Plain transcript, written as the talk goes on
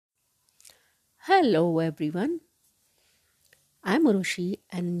Hello everyone. I'm Urushi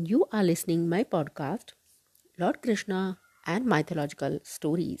and you are listening my podcast Lord Krishna and Mythological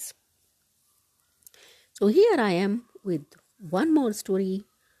Stories. So here I am with one more story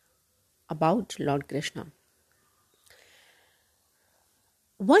about Lord Krishna.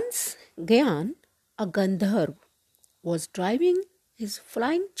 Once Gyan, a Gandharv, was driving his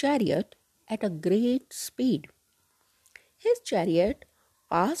flying chariot at a great speed. His chariot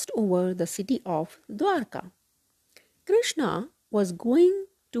passed over the city of Dwarka. Krishna was going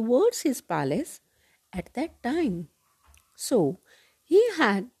towards his palace at that time. So he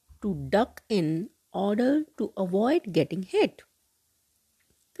had to duck in order to avoid getting hit.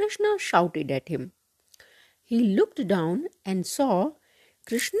 Krishna shouted at him. He looked down and saw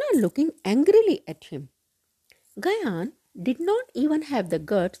Krishna looking angrily at him. Gayan did not even have the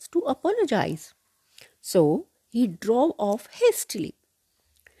guts to apologize. So he drove off hastily.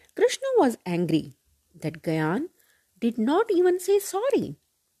 Krishna was angry that Gayan did not even say sorry.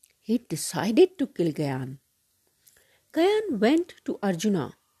 He decided to kill Gayan. Gayan went to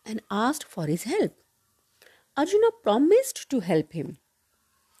Arjuna and asked for his help. Arjuna promised to help him.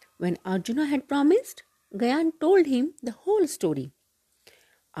 When Arjuna had promised, Gayan told him the whole story.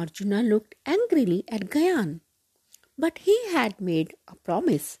 Arjuna looked angrily at Gayan, but he had made a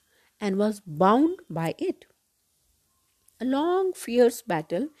promise and was bound by it. A long, fierce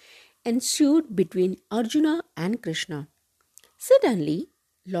battle ensued between Arjuna and Krishna. Suddenly,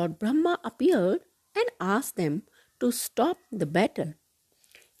 Lord Brahma appeared and asked them to stop the battle.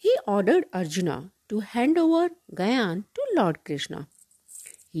 He ordered Arjuna to hand over Gayan to Lord Krishna.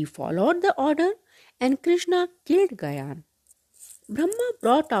 He followed the order and Krishna killed Gayan. Brahma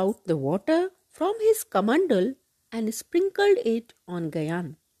brought out the water from his kamandal and sprinkled it on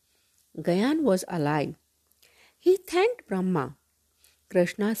Gayan. Gayan was alive. He thanked Brahma.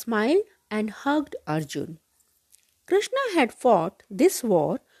 Krishna smiled and hugged Arjuna. Krishna had fought this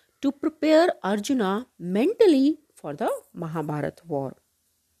war to prepare Arjuna mentally for the Mahabharata war.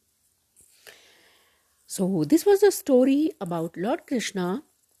 So this was the story about Lord Krishna,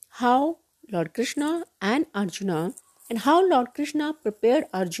 how Lord Krishna and Arjuna, and how Lord Krishna prepared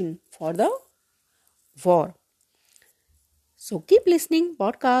Arjuna for the war. So keep listening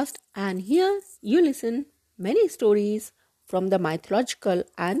podcast and here you listen many stories from the mythological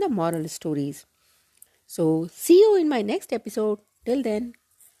and the moral stories. So see you in my next episode. Till then,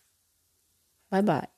 bye bye.